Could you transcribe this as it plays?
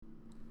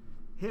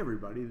Hey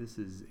everybody, this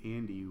is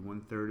Andy,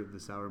 1/3 of the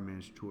Sour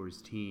Mash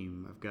Tours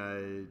team. I've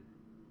got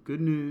good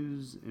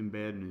news and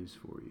bad news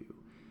for you.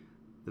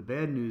 The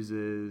bad news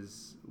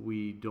is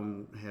we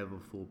don't have a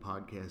full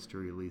podcast to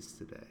release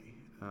today.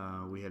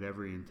 We had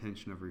every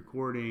intention of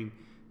recording.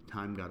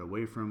 Time got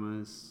away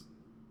from us.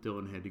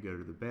 Dylan had to go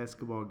to the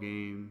basketball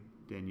game.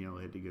 Danielle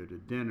had to go to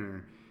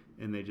dinner.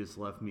 And they just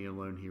left me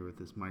alone here with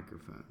this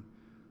microphone.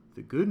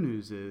 The good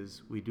news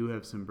is we do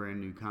have some brand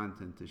new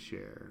content to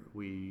share.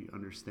 We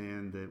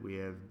understand that we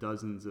have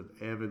dozens of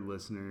avid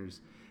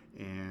listeners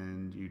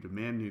and you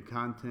demand new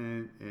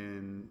content,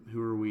 and who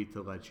are we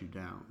to let you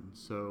down?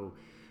 So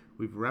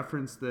we've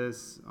referenced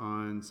this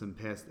on some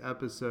past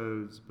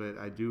episodes, but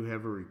I do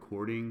have a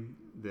recording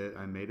that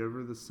I made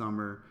over the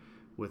summer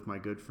with my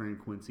good friend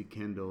Quincy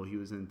Kendall. He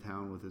was in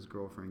town with his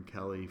girlfriend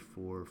Kelly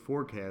for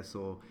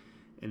Forecastle,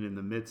 and in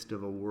the midst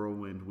of a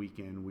whirlwind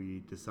weekend, we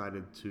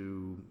decided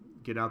to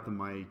get out the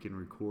mic and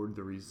record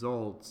the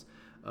results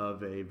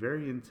of a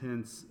very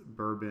intense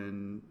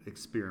bourbon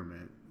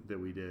experiment that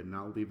we did. And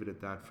I'll leave it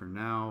at that for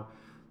now.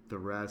 The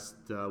rest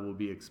will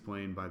be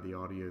explained by the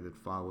audio that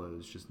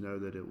follows. Just know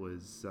that it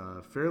was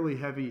fairly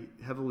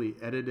heavily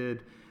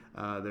edited.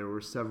 There were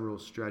several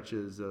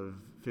stretches of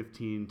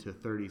 15 to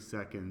 30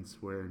 seconds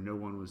where no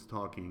one was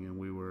talking and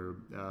we were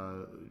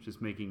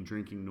just making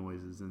drinking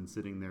noises and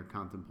sitting there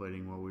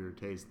contemplating while we were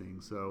tasting.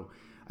 So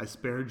I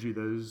spared you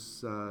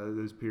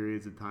those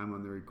periods of time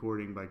on the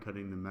recording by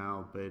cutting them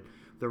out, but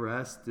the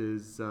rest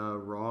is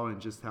raw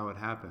and just how it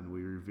happened.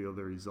 We reveal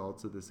the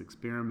results of this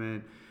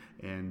experiment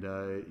and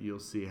you'll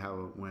see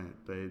how it went.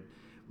 But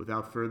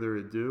without further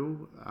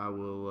ado, I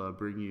will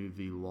bring you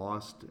the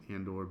lost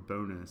and or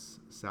bonus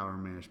Sour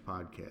Mash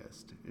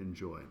podcast.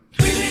 Enjoy.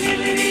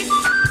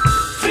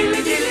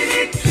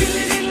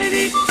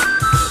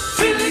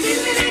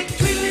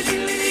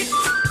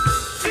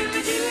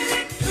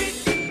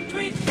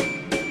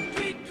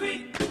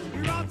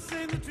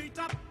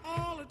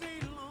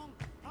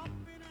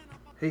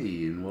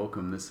 Hey, and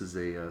welcome. This is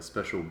a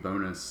special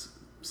bonus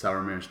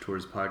Sour Mash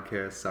Tours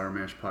podcast, Sour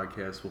Mash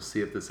podcast. We'll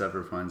see if this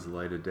ever finds the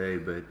light of day,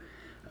 but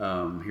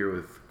here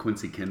with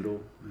Quincy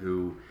Kendall,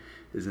 who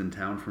is in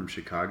town from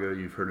Chicago.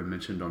 You've heard him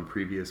mentioned on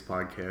previous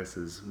podcasts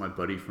as my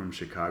buddy from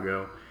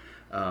Chicago.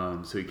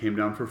 So he came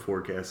down for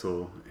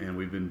Forecastle, and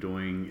we've been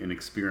doing an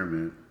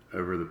experiment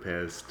over the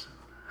past,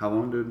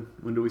 when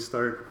did we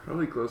start?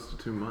 Probably close to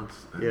 2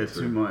 months. Yeah,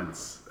 2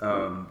 months.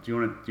 Do you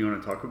want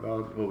to talk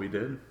about what we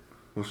did?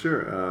 Well,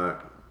 sure.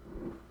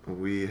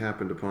 We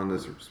happened upon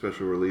this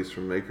special release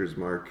from Maker's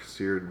Mark,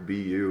 Seared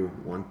BU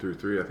 1 through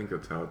 3. I think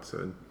that's how it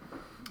said.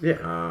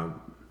 Yeah.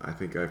 I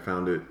think I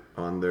found it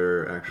on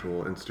their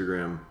actual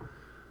Instagram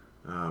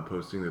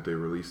posting that they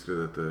released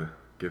it at the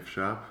gift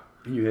shop.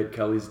 And you had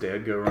Kelly's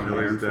dad go run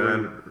around for you?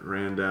 Kelly's dad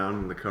ran down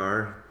in the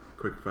car,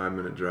 quick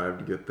 5-minute drive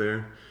to get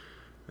there,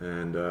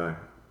 and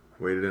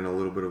waited in a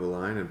little bit of a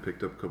line and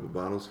picked up a couple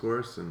bottles for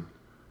us, and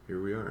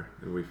here we are.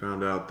 And we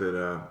found out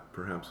that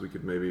perhaps we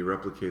could maybe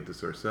replicate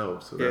this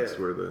ourselves, so that's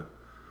where the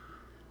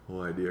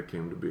whole idea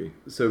came to be.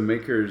 So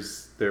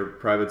Makers, their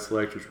private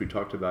select, which we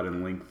talked about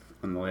in length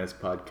on the last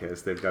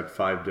podcast, they've got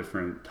 5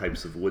 different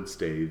types of wood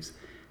staves.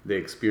 They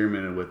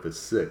experimented with the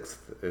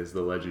 6th, as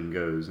the legend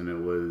goes, and it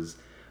was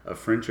a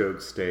French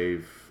oak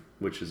stave,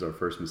 which is our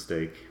first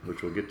mistake,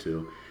 which we'll get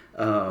to.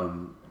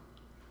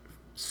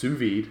 Sous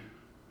vide.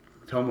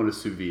 Tell them what a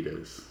sous vide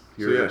is.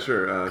 You're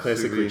sure.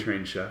 Classically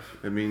trained chef.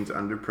 It means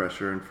under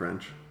pressure in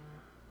French.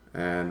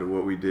 And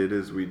what we did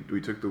is we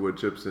took the wood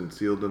chips and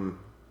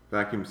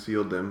vacuum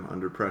sealed them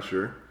under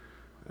pressure,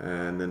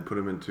 and then put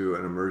them into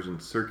an immersion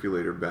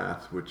circulator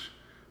bath, which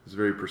is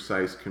very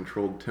precise,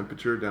 controlled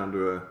temperature down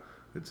to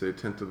I'd say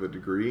 1/10 of a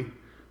degree.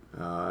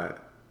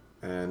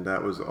 And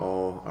that was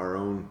all our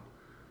own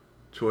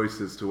choice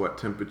as to what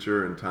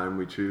temperature and time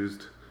we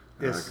chose.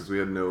 Yes. Because we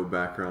had no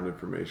background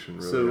information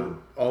really. So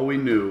all we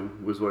knew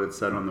was what it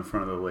said on the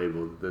front of the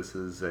label. This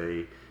is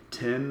a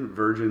 10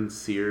 virgin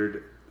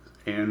seared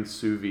and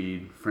sous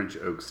vide French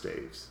oak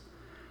staves.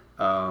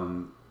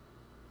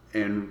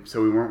 And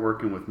so we weren't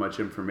working with much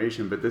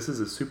information, but this is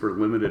a super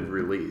limited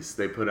release.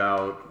 They put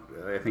out,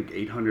 I think,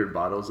 800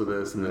 bottles of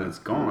this, and then it's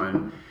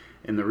gone.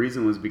 And the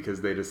reason was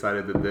because they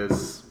decided that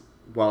this,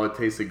 while it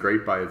tasted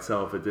great by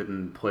itself, it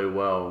didn't play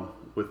well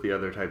with the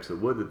other types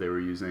of wood that they were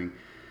using.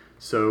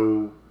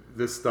 So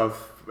this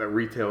stuff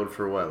retailed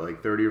for what,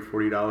 like $30 or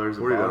 $40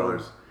 a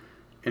bottle?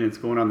 And it's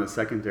going on the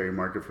secondary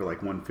market for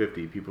like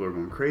 $150. People are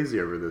going crazy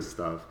over this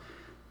stuff.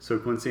 So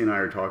Quincy and I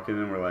are talking,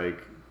 and we're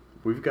like,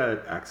 we've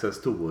got access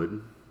to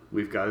wood.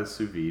 We've got a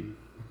sous vide,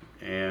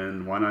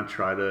 and why not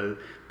try to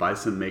buy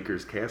some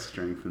Maker's cast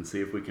strength and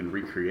see if we can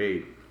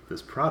recreate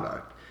this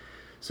product?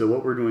 So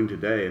what we're doing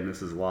today, and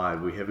this is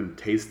live, we haven't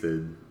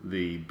tasted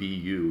the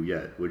BU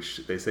yet,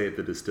 which they say at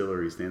the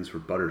distillery stands for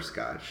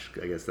butterscotch.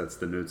 I guess that's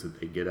the notes that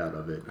they get out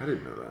of it. I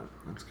didn't know that.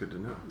 That's good to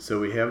know. So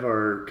we have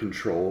our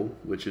control,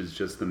 which is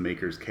just the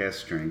Maker's cast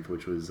strength,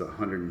 which was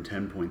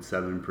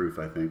 110.7 proof,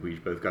 I think. We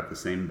both got the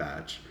same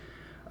batch.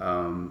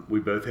 We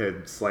both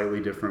had slightly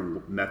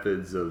different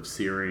methods of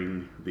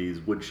searing these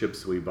wood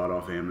chips we bought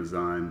off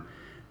Amazon.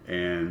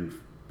 and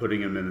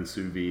putting them in the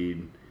sous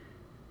vide,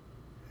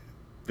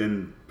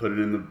 then put it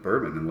in the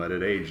bourbon and let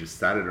it age. Just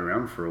sat it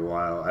around for a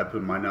while. I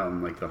put mine out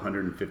in like the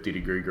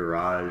 150-degree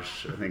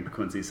garage. I think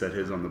Quincy set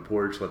his on the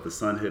porch, let the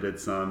sun hit it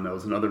some. That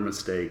was another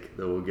mistake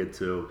that we'll get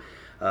to.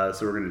 So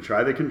we're going to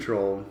try the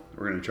control.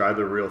 We're going to try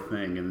the real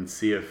thing and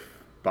see if,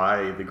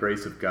 by the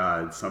grace of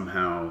God,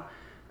 somehow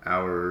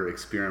our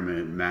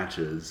experiment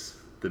matches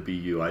the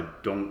BU. I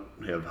don't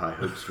have high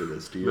hopes for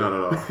this. Do you? Not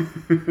at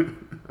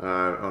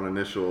all. On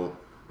initial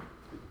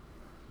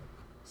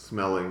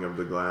smelling of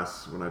the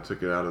glass, when I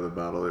took it out of the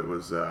bottle, it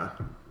was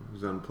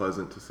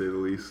unpleasant, to say the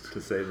least.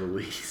 To say the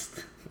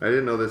least. I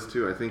didn't know this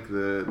too. I think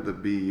the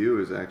BU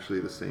is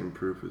actually the same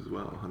proof as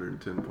well,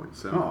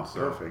 110.7. Oh,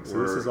 perfect.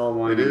 So this is all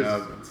lining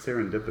up.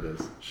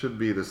 Serendipitous. Should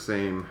be the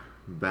same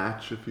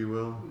batch, if you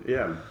will.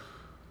 Yeah.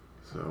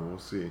 So we'll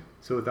see.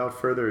 So without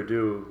further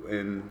ado,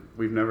 and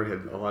we've never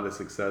had a lot of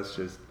success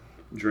just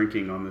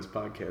drinking on this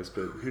podcast,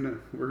 but who knows?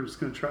 We're just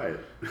going to try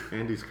it.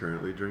 Andy's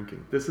currently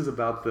drinking. This is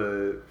about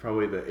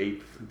probably the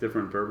 8th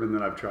different bourbon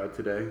that I've tried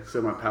today,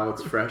 so my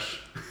palate's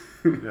fresh.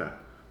 Yeah.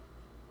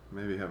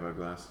 Maybe have a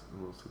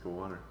little sip of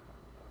water.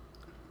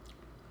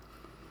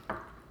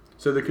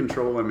 So the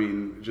control, I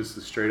mean, just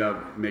the straight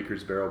up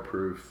Maker's Barrel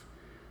proof,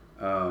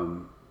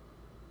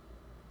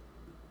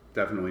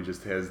 definitely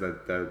just has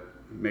that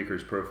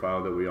Maker's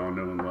profile that we all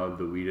know and love.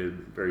 The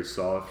wheated, very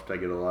soft. I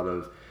get a lot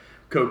of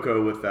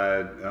cocoa with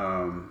that.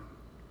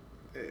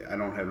 I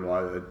don't have a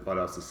lot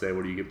else to say.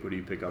 What do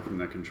you pick up from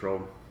that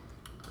control?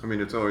 I mean,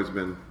 it's always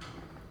been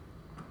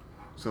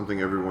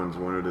something everyone's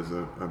wanted, is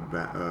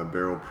a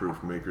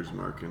barrel-proof Maker's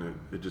Mark, and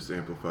it just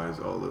amplifies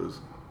all those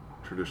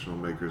traditional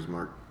Maker's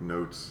Mark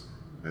notes,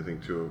 I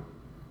think, to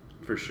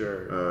for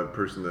sure a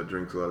person that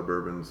drinks a lot of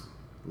bourbons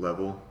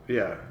level.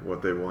 Yeah.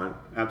 What they want.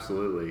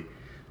 Absolutely.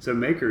 So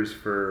Makers,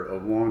 for a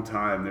long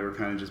time, they were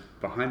kind of just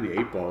behind the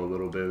 8 ball a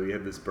little bit. We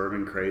had this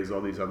bourbon craze.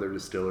 All these other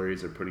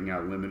distilleries are putting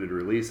out limited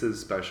releases,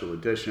 special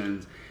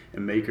editions,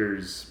 and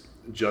Makers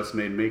just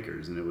made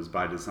Makers, and it was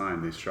by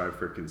design. They strive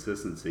for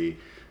consistency.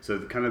 So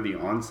kind of the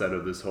onset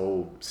of this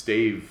whole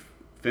stave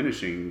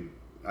finishing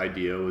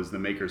idea was the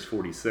Makers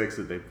 46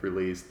 that they've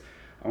released.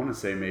 I want to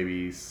say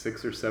maybe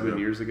 6 or 7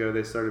 years ago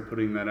they started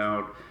putting that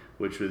out,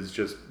 which was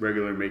just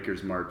regular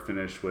Maker's Mark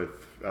finished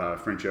with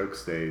French oak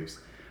staves.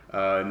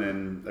 And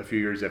then a few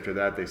years after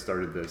that, they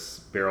started this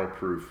barrel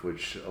proof,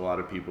 which a lot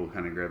of people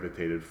kind of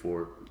gravitated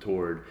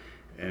toward.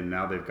 And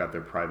now they've got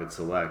their Private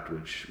Select,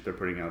 which they're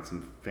putting out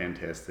some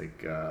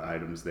fantastic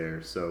items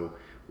there. So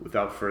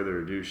without further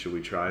ado, should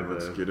we try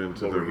Let's get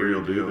into what the we're here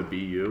real to do, deal. the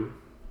BU?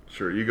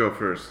 Sure, you go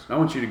first. I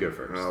want you to go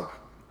first. Oh,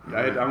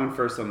 I went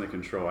first on the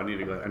control. I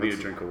need a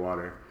drink of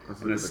water let's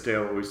and a look at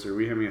stale oyster.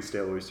 Will you hand me a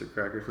stale oyster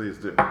cracker? Please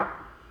do. I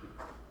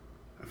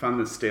found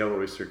the stale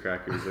oyster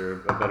crackers. They're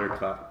a better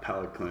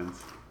palate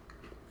cleanse.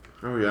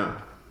 Oh, yeah.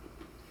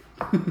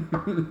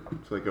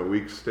 It's like a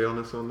week's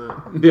staleness on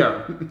that.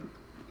 Yeah.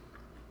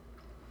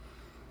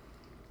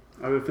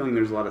 I have a feeling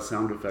there's a lot of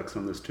sound effects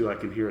on this too. I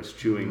can hear us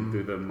chewing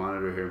through the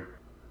monitor here.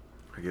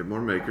 I get more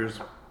Maker's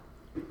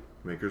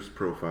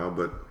profile,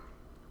 but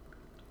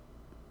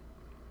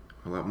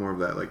a lot more of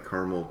that like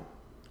caramel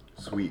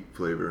sweet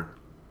flavor.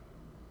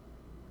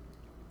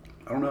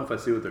 I don't know if I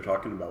see what they're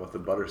talking about with the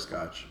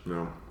butterscotch.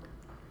 No.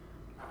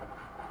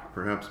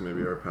 Perhaps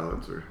maybe our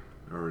palates are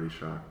already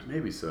shocked.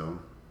 Maybe so.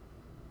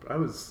 But I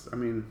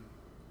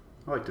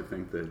like to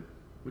think that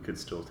we could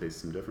still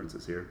taste some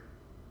differences here.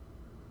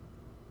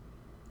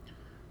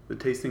 The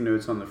tasting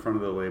notes on the front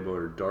of the label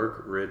are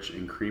dark, rich,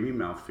 and creamy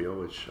mouthfeel,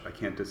 which I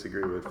can't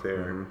disagree with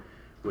there,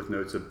 with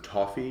notes of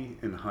toffee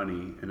and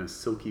honey and a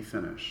silky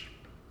finish.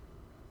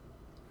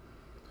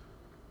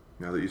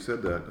 Now that you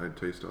said that, I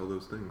taste all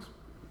those things.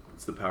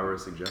 It's the power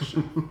of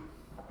suggestion.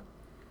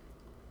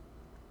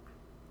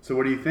 So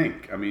what do you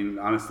think? I mean,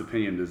 honest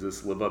opinion, does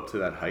this live up to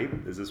that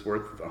hype? Is this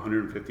worth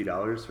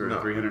 $150 for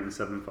a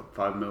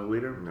 375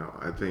 milliliter? No,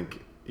 I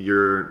think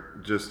you're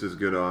just as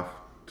good off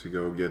to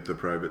go get the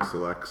Private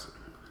Selects.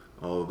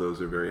 All of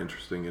those are very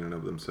interesting in and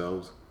of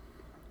themselves.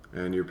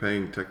 And you're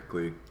paying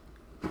technically,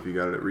 if you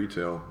got it at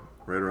retail,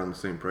 right around the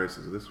same price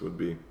as this would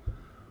be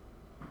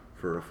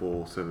for a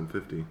full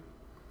 $750.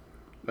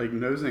 Like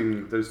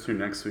nosing those two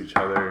next to each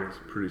other, It's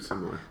pretty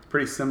similar.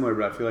 pretty similar,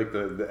 but I feel like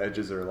the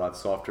edges are a lot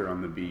softer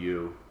on the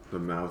BU. The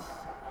mouth.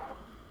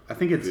 I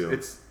think feel.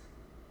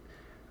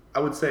 I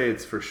would say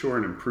it's for sure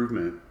an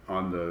improvement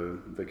on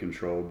the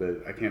control,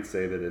 but I can't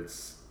say that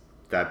it's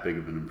that big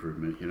of an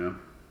improvement, you know?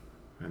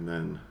 And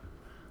then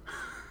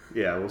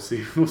Yeah, we'll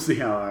see. We'll see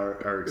how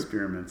our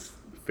experiments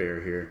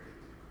fare here.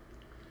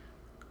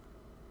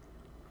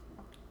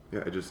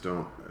 yeah,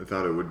 I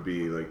thought it would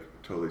be like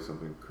totally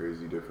something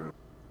crazy different.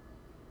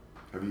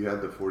 Have you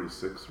had the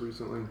 46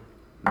 recently?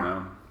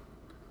 No.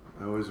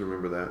 I always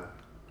remember that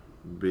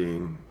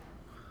being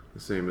the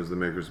same as the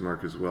Maker's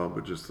Mark as well,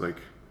 but just like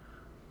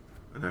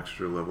an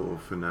extra level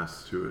of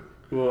finesse to it.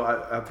 Well,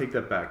 I'll take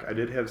that back. I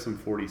did have some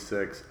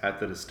 46 at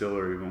the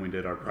distillery when we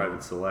did our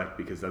Private Select,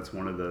 because that's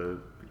one of the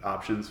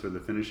options for the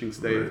finishing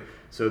stave. Right.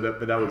 So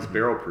that was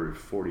barrel proof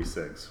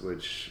 46,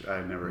 which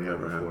I never had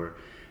Never had. before,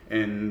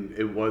 and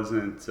it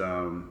wasn't.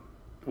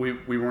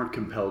 We weren't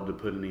compelled to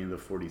put any of the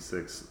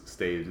 46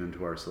 staves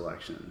into our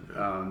selection.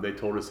 They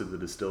told us at the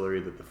distillery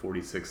that the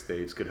 46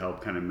 staves could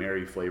help kind of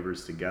marry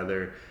flavors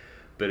together,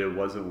 but it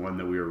wasn't one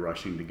that we were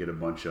rushing to get a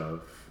bunch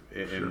of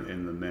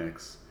in the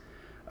mix.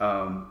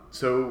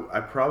 So I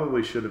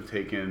probably should have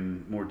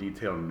taken more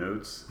detailed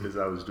notes as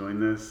I was doing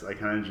this. I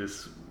kind of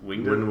just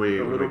winged it a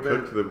little bit.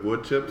 Cooked the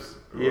wood chips?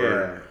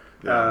 Yeah.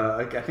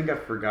 I think I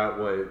forgot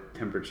what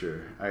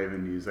temperature I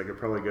even used. I could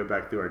probably go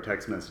back through our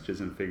text messages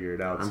and figure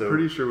it out. I'm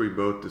pretty sure we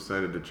both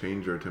decided to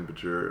change our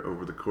temperature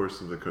over the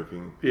course of the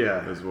cooking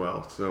as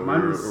well. So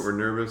we're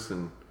nervous,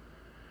 and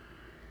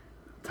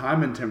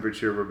time and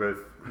temperature were both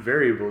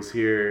variables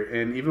here.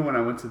 And even when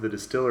I went to the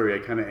distillery, I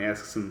kind of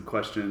asked some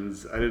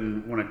questions. I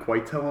didn't want to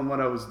quite tell them what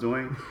I was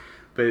doing,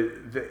 but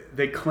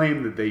they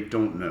claim that they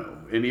don't know.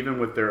 And even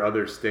with their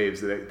other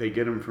staves, they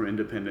get them from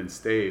Independent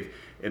Stave,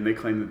 and they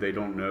claim that they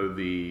don't know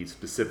the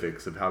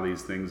specifics of how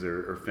these things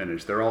are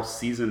finished. They're all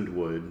seasoned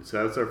wood,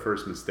 so that's our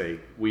first mistake.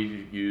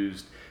 We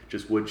used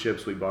just wood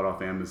chips we bought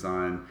off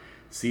Amazon.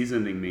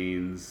 Seasoning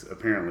means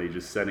apparently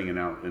just setting it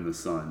out in the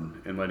sun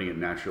and letting it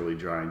naturally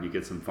dry, and you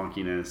get some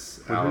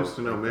funkiness. Well, who's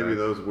to know? Maybe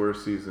those were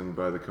seasoned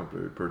by the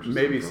company we purchased.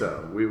 Maybe them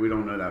so. We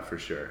don't know that for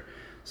sure.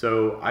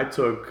 So I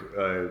took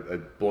a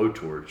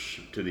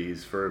blowtorch to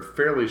these for a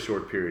fairly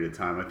short period of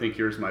time. I think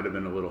yours might have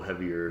been a little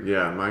heavier.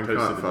 Yeah, mine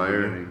caught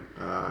fire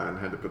and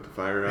had to put the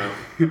fire out.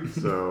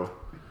 So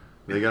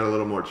they got a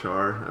little more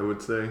char, I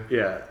would say.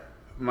 Yeah,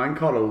 mine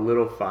caught a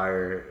little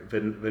fire,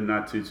 but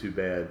not too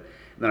bad.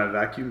 And then I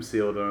vacuum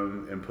sealed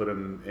them and put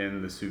them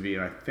in the sous vide.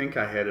 And I think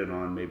I had it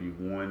on maybe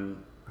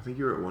one. I think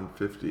you were at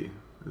 150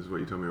 is what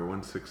you told me, or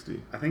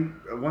 160. I think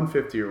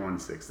 150 or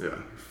 160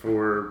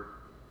 for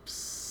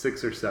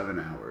 6 or 7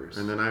 hours.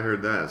 And then I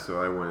heard that, so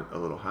I went a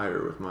little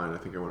higher with mine. I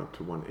think I went up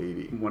to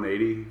 180.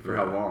 180 for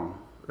how long?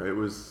 It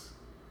was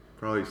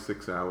probably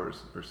 6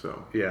 hours or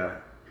so. Yeah.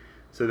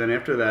 So then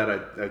after that,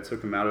 I took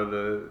them out of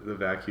the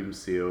vacuum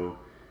seal.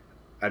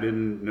 I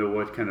didn't know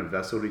what kind of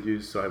vessel to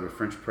use, so I have a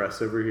French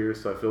press over here.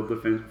 So I filled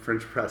the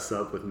French press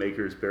up with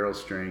Maker's Barrel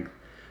Strength,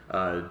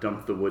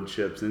 dumped the wood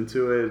chips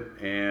into it,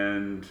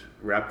 and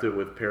wrapped it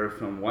with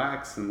parafilm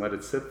wax and let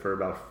it sit for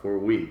about 4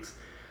 weeks.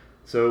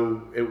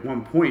 So at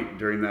one point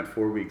during that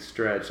 4-week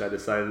stretch, I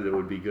decided it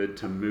would be good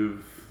to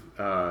move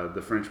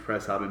the French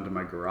press out into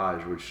my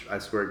garage, which I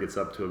swear gets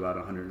up to about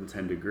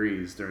 110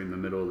 degrees during the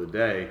middle of the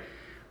day.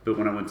 But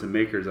when I went to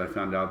Makers, I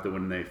found out that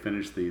when they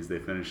finish these, they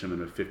finish them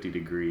in a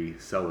 50-degree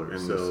cellar.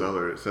 In the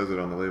cellar, it says it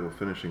on the label,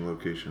 finishing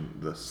location,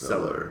 the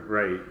cellar.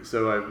 Right.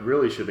 So I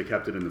really should have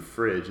kept it in the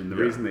fridge. And the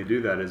reason they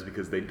do that is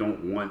because they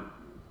don't want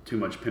too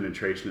much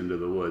penetration into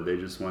the wood. They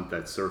just want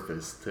that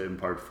surface to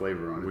impart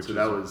flavor on it. So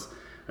that was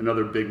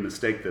another big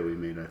mistake that we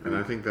made, I think. And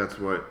I think that's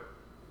what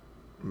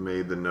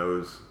made the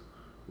nose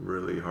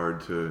really hard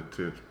to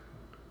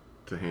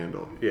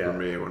handle for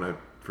me when I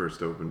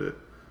first opened it.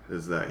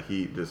 Is that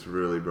heat just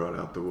really brought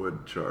out the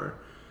wood char.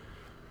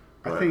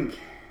 But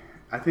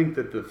I think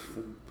that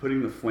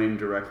putting the flame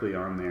directly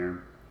on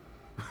there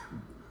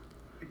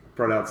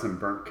brought out some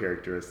burnt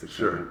characteristics.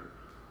 Sure.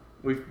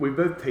 We've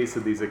both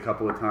tasted these a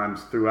couple of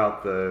times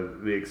throughout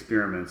the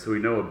experiment, so we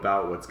know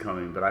about what's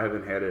coming, but I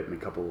haven't had it in a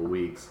couple of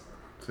weeks.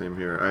 Same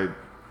here.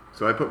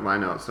 So I put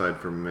mine outside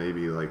for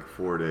maybe like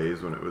 4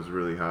 days when it was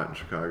really hot in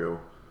Chicago.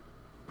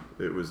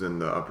 It was in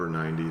the upper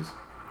 90s.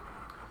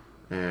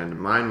 And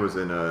mine was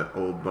in an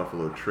old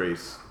Buffalo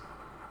Trace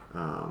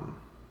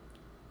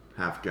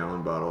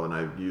half-gallon bottle, and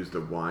I used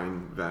a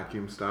wine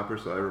vacuum stopper,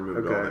 so I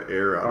removed all the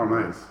air out of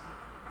mine. Nice.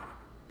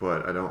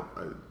 But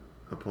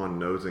upon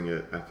nosing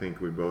it, I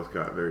think we both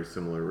got very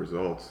similar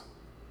results.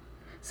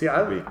 See,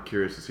 I'd be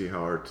curious to see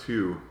how our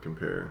two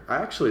compare. I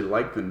actually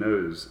like the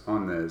nose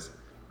on this.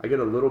 I get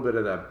a little bit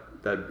of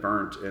that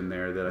burnt in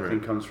there that I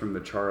think comes from the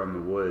char on the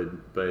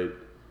wood,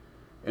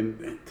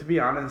 and to be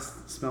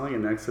honest, smelling it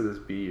next to this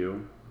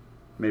BU,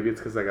 maybe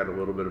it's because I got a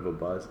little bit of a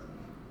buzz.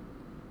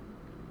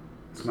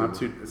 It's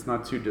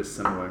not too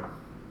dissimilar.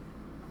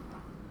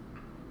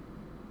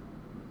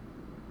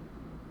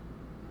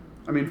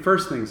 I mean,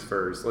 first things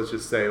first. Let's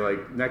just say,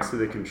 like, next to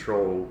the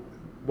control,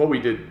 what we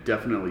did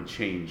definitely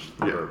changed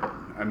the bourbon.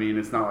 I mean,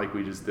 it's not like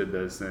we just did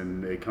this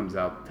and it comes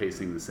out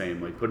tasting the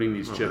same. Like putting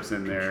these chips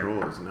in there.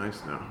 Control is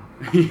nice now.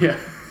 Yeah.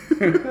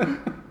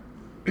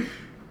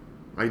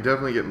 I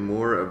definitely get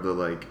more of the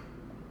like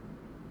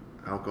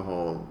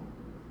alcohol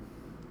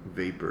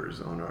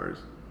vapors on ours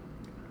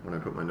when I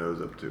put my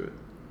nose up to it.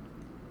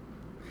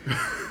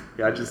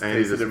 Yeah, I just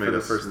tasted it for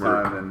the first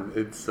time, and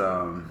it's.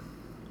 I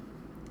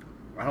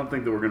don't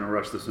think that we're going to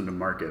rush this into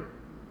market.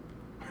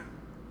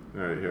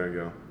 All right, here I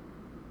go.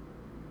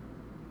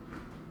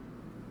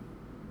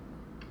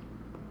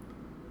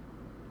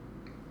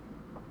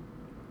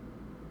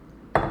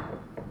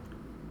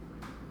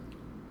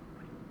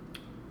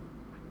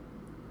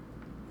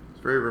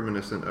 It's very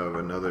reminiscent of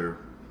another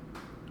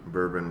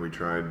bourbon we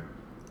tried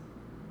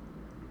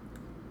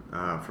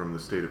from the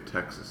state of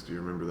Texas. Do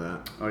you remember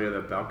that? Oh yeah,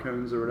 the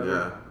Balcones or whatever.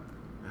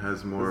 Yeah, it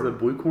has more. Is it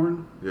blue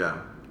corn?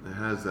 Yeah, it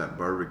has that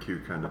barbecue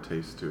kind of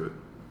taste to it.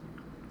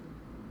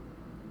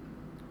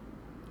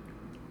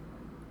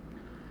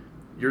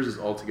 Yours is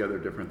altogether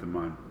different than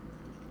mine.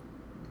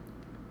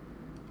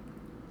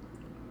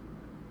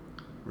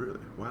 Really?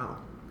 Wow.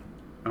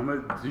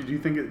 Do you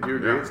think do you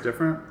agree it's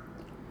different?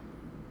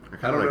 I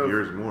kind of like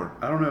yours more.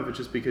 I don't know if it's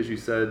just because you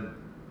said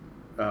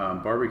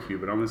barbecue,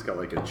 but I almost got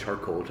like a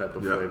charcoal type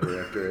of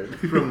flavor after it.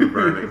 From the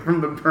burning.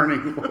 From the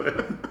burning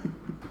wood.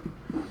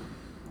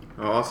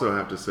 I'll also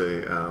have to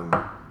say,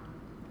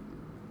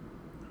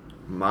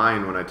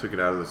 mine, when I took it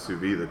out of the sous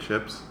vide, the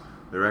chips,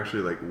 they were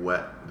actually like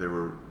wet.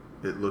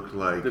 It looked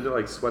like... Did it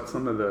like sweat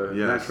some of the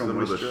natural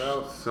moisture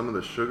out? Some of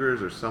the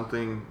sugars or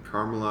something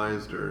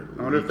caramelized or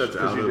I wonder if that's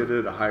because you did it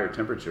at a higher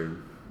temperature.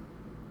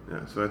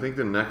 Yeah, so I think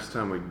the next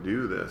time we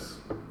do this,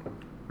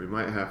 we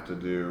might have to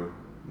do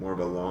more of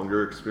a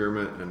longer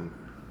experiment and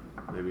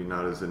maybe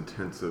not as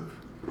intensive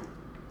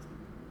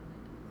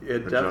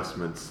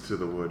adjustments to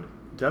the wood.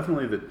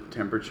 Definitely the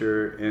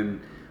temperature,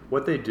 and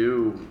what they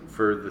do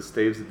for the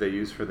staves that they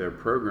use for their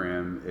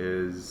program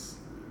is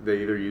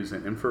they either use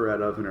an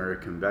infrared oven or a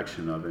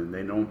convection oven.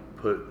 They don't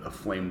put a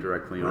flame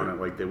directly on it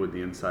like they would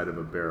the inside of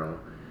a barrel.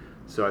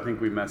 So I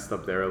think we messed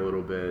up there a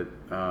little bit.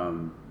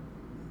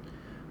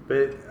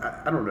 But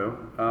I don't know.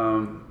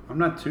 I'm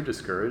not too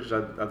discouraged.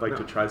 I'd like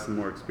to try some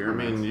more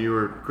experiments. I mean, you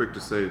were quick to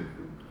say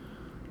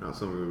not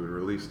something we would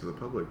release to the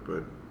public,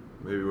 but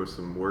maybe with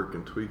some work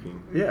and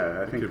tweaking.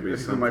 Yeah, I think we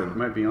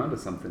might be onto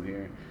something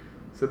here.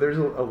 So there's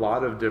a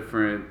lot of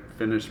different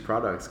finished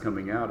products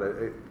coming out.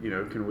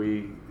 Can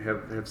we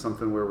have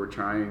something where we're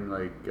trying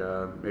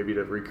maybe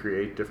to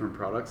recreate different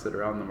products that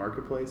are out in the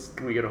marketplace?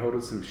 Can we get a hold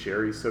of some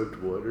sherry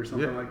soaked wood or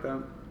something like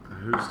that?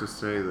 Who's to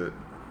say that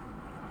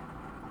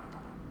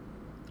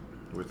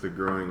with the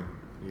growing,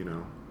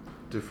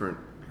 different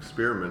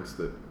experiments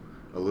that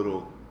a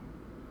little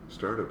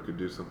startup could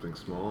do something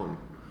small and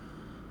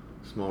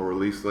small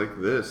release like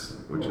this,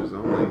 which is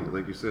only,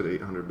 like you said,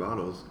 800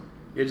 bottles.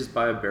 Yeah, just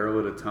buy a barrel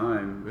at a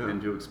time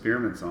and do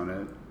experiments on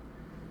it.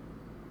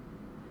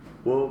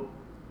 Well,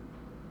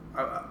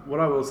 what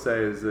I will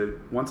say is that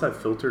once I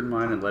filtered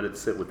mine and let it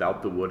sit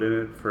without the wood in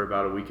it for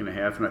about a week and a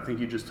half, and I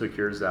think you just took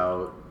yours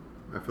out.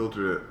 I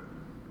filtered it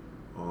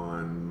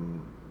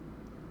on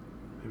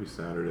maybe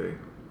Saturday.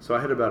 So I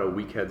had about a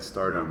week head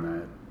start on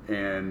that,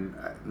 and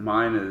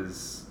mine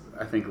is,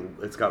 I think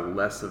it's got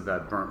less of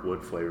that burnt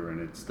wood flavor in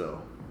it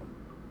still.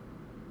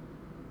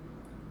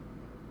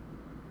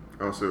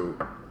 Also,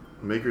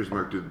 Maker's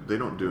Mark, they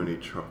don't do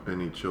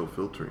any chill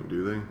filtering,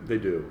 do they?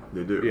 They do.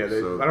 They do. Yeah.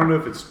 So I don't know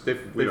if it's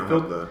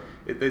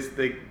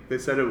they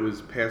said it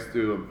was passed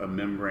through a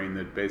membrane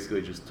that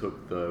basically just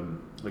took the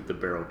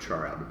barrel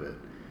char out of it,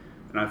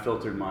 and I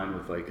filtered mine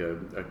with like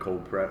a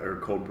cold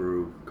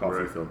brew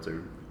coffee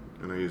filter.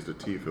 And I used a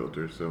tea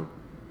filter, so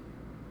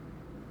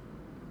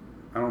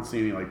I don't see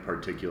any like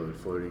particulate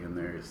floating in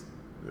there.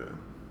 Yeah.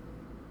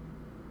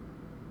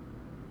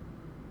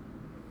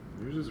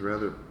 Yours is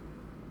rather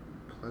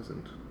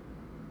pleasant.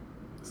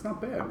 It's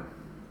not bad.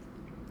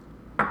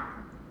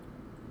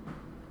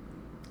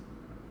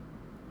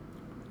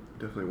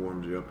 Definitely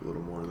warmed you up a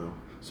little more, though.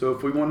 So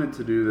if we wanted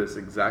to do this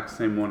exact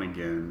same one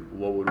again,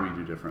 what would we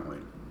do differently?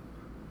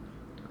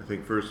 I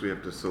think first we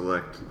have to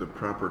select the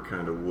proper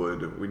kind of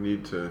wood. We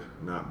need to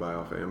not buy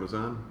off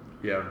Amazon.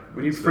 Yeah,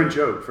 we need French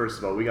oak, first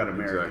of all. We got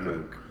American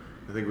oak.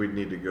 I think we'd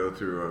need to go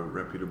through a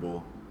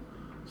reputable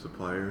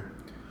supplier.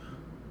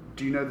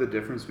 Do you know the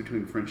difference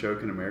between French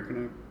oak and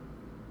American oak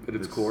at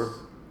its core?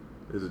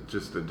 Is it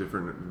just a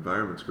different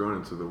environment it's grown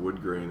in, so the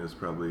wood grain is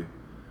probably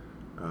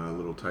a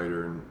little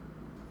tighter in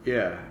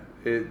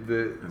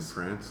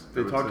France?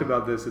 They talked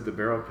about this at the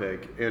barrel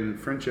pick. In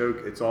French oak,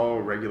 it's all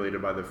regulated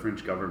by the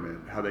French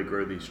government, how they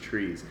grow these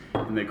trees.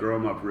 And they grow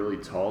them up really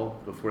tall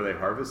before they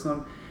harvest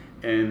them.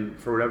 And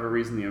for whatever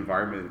reason, the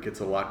environment gets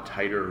a lot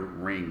tighter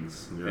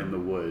rings in the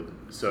wood.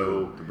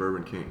 So the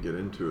bourbon can't get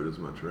into it as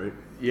much, right?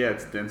 Yeah,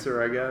 it's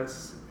denser, I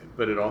guess.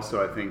 But it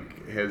also, I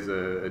think, has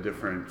a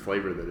different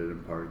flavor that it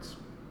imparts.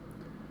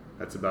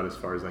 That's about as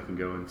far as I can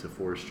go into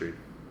forestry.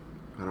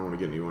 I don't want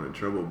to get anyone in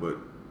trouble, but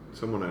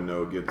someone I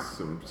know gets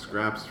some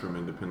scraps from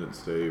Independent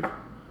Stave.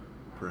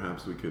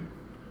 Perhaps we could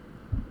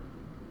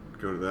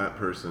go to that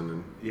person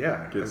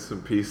and get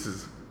some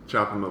pieces,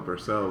 chop them up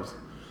ourselves.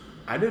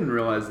 I didn't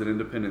realize that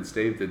Independent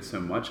Stave did so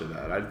much of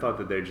that. I thought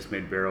that they just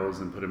made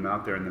barrels and put them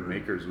out there, and the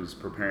Makers was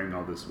preparing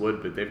all this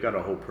wood, but they've got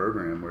a whole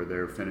program where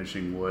they're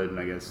finishing wood and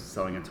I guess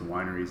selling it to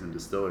wineries and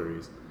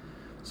distilleries.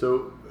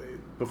 So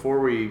before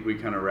we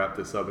kind of wrap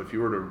this up, if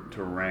you were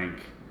to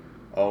rank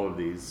all of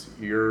these,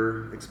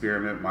 your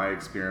experiment, my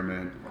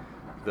experiment,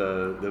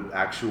 the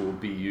actual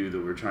BU that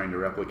we're trying to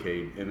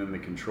replicate, and then the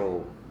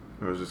control.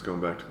 I was just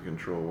going back to the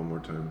control one more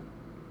time.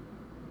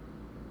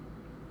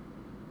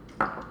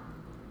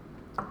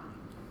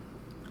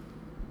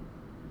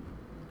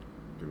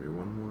 Give me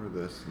one more of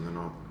this, and then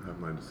I'll have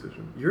my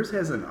decision. Yours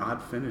has an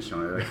odd finish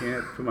on it. I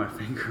can't put my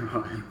finger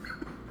on it.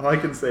 All I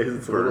can say is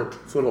it's a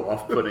little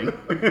off-putting.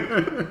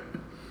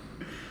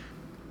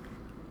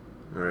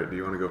 All right, do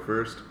you want to go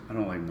first? I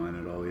don't like mine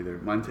at all either.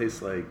 Mine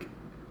tastes like...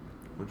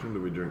 Which one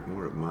do we drink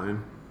more of?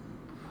 Mine?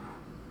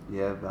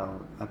 Yeah,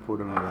 I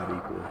poured them about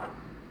equal.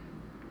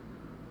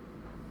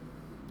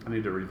 I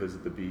need to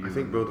revisit the BU. I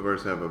think both of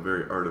ours have a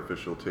very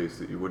artificial taste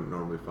that you wouldn't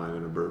normally find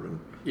in a bourbon.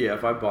 Yeah,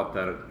 if I bought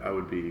that, I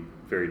would be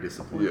very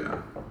disappointed.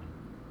 Yeah.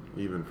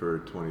 Even for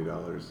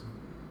 $20.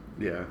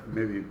 Yeah,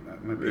 maybe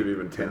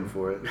even 10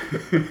 for it.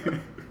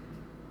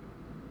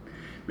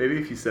 Maybe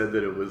if you said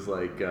that it was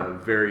like a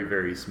very,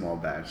 very small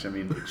batch. I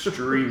mean,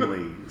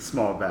 extremely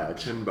small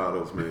batch. 10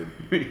 bottles made.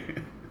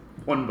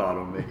 One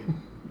bottle made.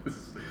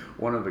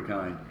 One of a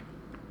kind.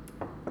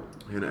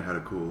 And it had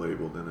a cool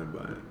label, then I'd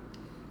buy it.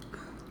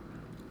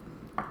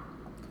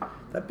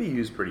 That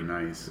BU's pretty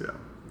nice. Yeah.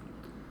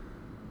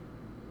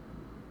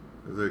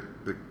 The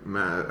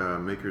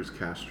Maker's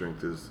cask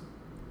strength is,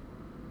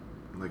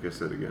 like I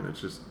said again,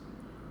 it's just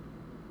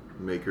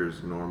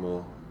Maker's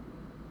normal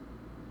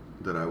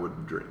that I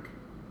would drink.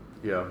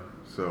 Yeah.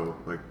 So,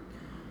 like,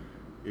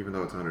 even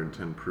though it's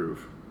 110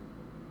 proof,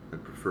 I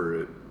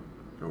prefer it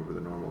over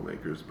the normal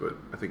Makers, but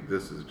I think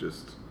this is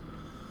just...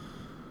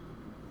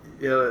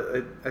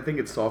 Yeah, I think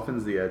it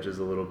softens the edges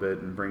a little bit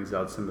and brings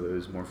out some of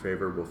those more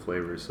favorable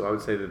flavors. So I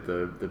would say that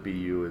the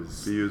BU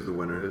is the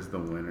winner. Is the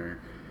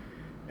winner.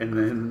 And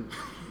then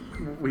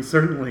we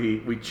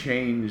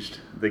changed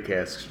the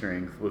cask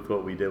strength with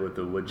what we did with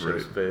the wood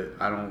chips, right.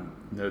 But I don't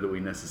know that we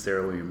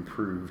necessarily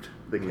improved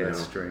the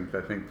cask strength. I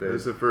think that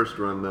it's the first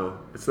run, though.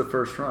 It's the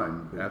first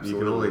run. Absolutely. You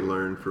can only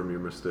learn from your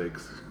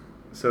mistakes.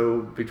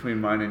 So between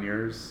mine and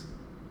yours,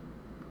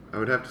 I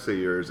would have to say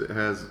yours. It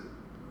has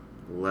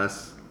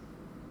less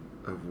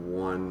of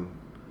one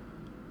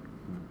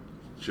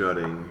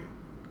jutting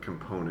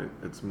component.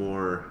 It's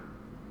more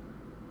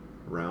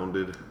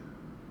rounded.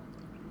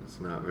 It's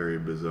not very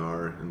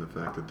bizarre in the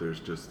fact that there's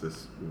just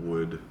this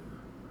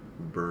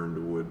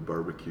burned wood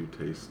barbecue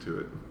taste to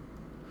it.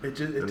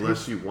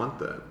 Unless you want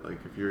that, like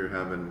if you're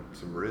having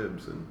some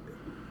ribs and.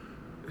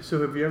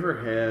 So have you ever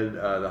had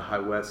the High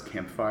West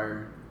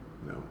Campfire?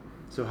 No.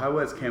 So High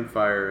West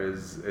Campfire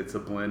it's a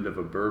blend of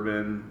a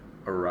bourbon,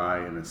 a rye,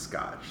 and a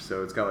scotch.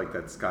 So it's got like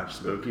that scotch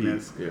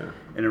smokiness. Yeah.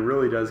 And it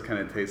really does kind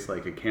of taste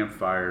like a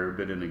campfire,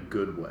 but in a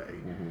good way.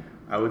 Mm-hmm.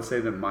 I would say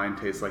that mine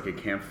tastes like a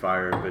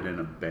campfire, but in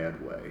a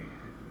bad way.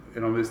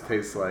 It almost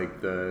tastes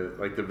like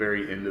the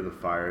very end of the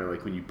fire,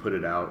 like when you put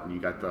it out and you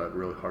got the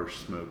really harsh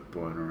smoke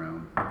blowing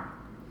around.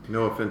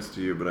 No offense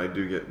to you, but I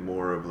do get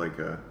more of like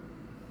a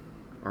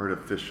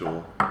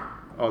artificial.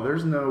 Oh,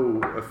 there's no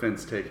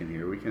offense taken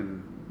here.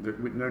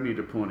 No need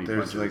to pull any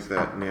punches. There's like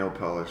that nail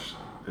polish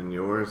in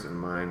yours and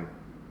mine.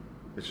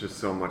 It's just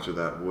so much of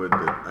that wood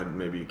that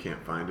maybe you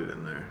can't find it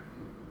in there.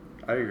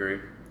 I agree.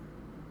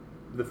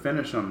 The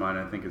finish on mine,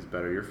 I think, is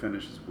better. Your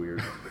finish is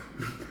weird.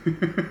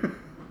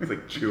 It's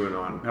like chewing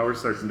on. Now we're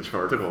starting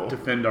to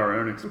defend our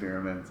own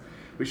experiments.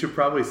 We should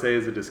probably say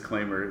as a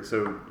disclaimer,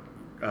 so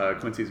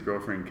Quincy's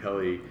girlfriend,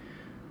 Kelly,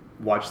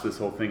 watched this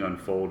whole thing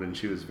unfold, and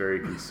she was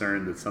very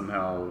concerned that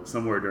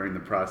somewhere during the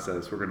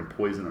process, we're going to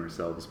poison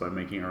ourselves by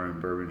making our own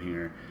bourbon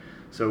here.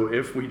 So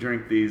if we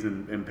drink these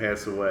and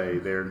pass away,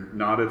 they're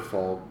not at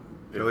fault.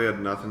 Kelly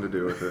had nothing to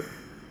do with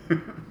it.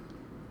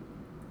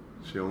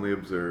 She only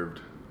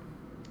observed.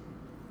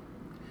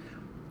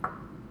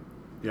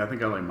 Yeah, I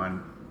think I like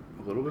mine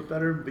a little bit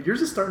better, but yours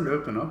is starting to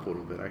open up a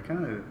little bit.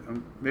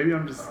 Maybe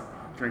I'm just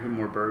drinking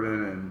more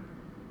bourbon, and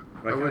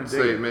I would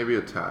say maybe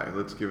a tie.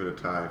 Let's give it a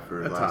tie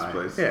for last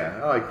place.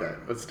 Yeah, I like that.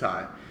 Let's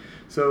tie.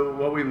 So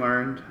what we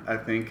learned, I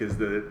think, is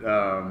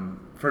that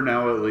for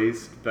now at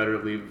least,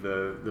 better leave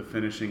the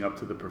finishing up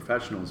to the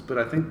professionals. But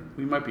I think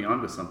we might be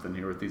onto something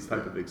here with these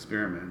type of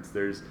experiments.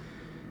 There's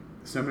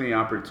so many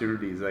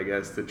opportunities, I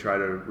guess, to try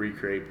to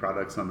recreate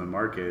products on the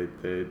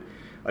market that.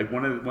 Like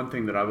one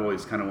thing that I've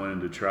always kind of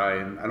wanted to try,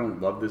 and I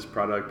don't love this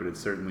product, but it's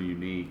certainly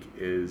unique,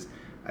 is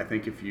I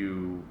think if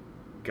you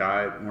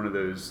got one of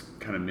those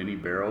kind of mini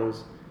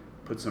barrels,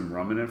 put some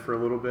rum in it for a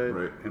little bit,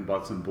 right. And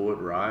bought some Bullet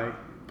Rye,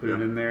 put it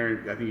in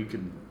there, I think you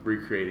could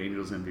recreate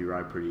Angel's Envy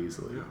Rye pretty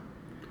easily. Yeah.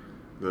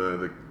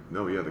 The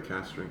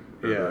cask strength.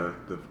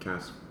 The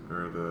cask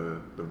or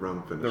the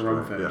rum finish. The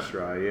rum finish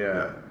rye,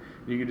 yeah.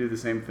 You could do the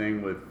same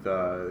thing with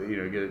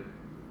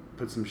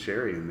put some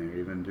sherry in there,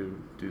 even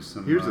do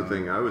some. Here's the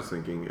thing I was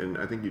thinking, and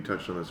I think you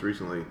touched on this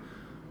recently.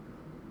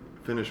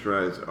 Finished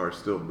ryes are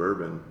still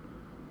bourbon.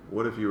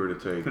 What if you were to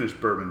take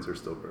finished bourbons are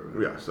still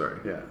bourbon? Yeah, sorry.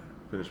 Yeah.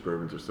 Finished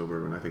bourbons are still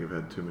bourbon. I think I've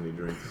had too many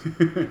drinks.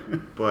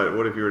 But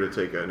what if you were to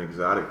take an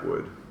exotic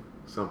wood,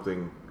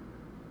 something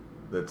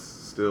that's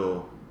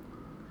still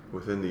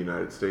within the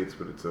United States,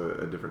 but it's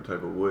a different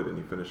type of wood, and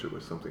you finish it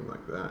with something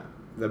like that?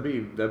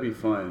 That'd be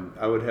fun.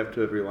 I would have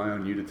to rely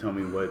on you to tell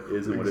me what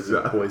is and what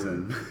isn't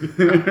poison.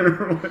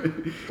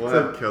 We'll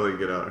have Kelly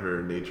get out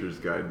her Nature's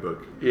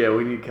Guidebook. Yeah,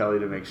 we need Kelly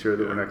to make sure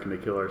that we're not going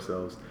to kill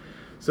ourselves.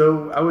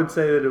 So I would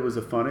say that it was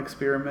a fun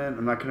experiment.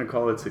 I'm not going to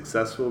call it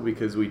successful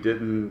because I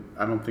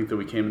don't think that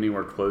we came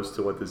anywhere close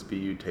to what this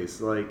BU tastes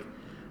like.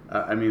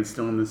 I mean, it's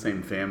still in the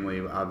same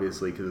family,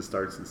 obviously, because it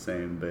starts the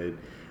same. But,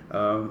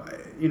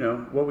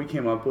 what we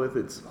came up with,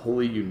 it's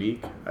wholly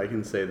unique. I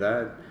can say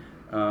that.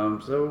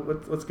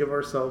 So let's give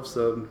ourselves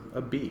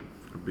a B.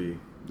 A B.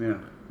 Yeah.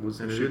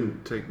 And it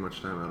didn't take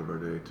much time out of our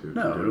day to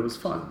No, do it was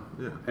fun.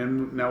 So, yeah.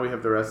 And now we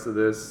have the rest of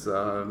this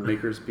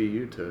Makers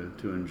BU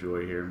to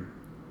enjoy here.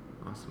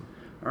 Awesome.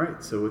 All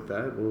right. So with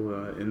that,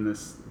 we'll end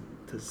this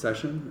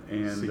session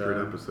and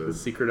the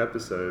secret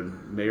episode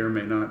may or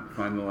may not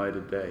find the light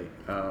of day.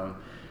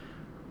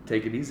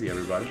 Take it easy,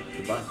 everybody.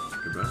 Goodbye.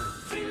 Goodbye.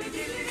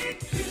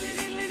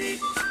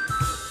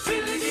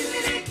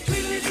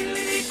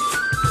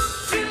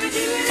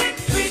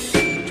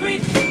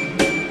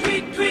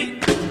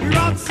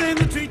 Rocks in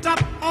the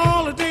treetop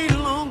all the day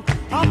long,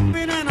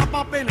 hopping and a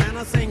popping and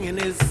a singing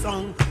his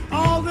song.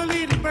 All the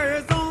little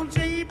birds on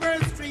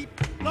Jaybird Street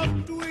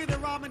love to hear the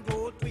robin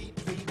go tweet.